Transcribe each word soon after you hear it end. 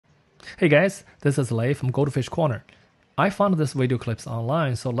Hey guys, this is Lei from Goldfish Corner. I found this video clips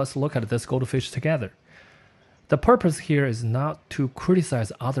online, so let's look at this goldfish together. The purpose here is not to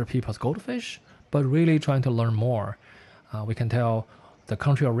criticize other people's goldfish, but really trying to learn more. We can tell the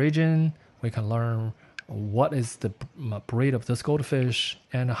country origin, we can learn what is the breed of this goldfish,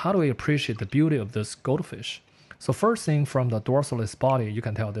 and how do we appreciate the beauty of this goldfish. So first thing, from the dorsalis body, you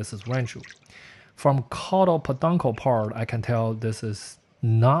can tell this is ranchu. From caudal peduncle part, I can tell this is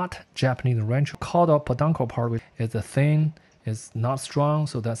not Japanese ranchu. Caudal peduncle part is thin, is not strong,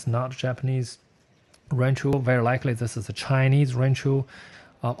 so that's not Japanese ranchu. Very likely this is a Chinese ranchu.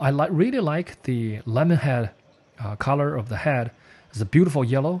 I really like the lemon head color of the head. It's a beautiful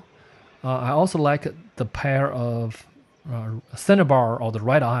yellow. I also like the pair of cinnabar or the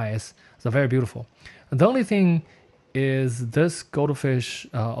red eyes. It's very beautiful. The only thing is this goldfish,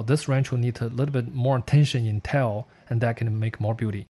 this ranchu need a little bit more attention in tail, and that can make more beauty.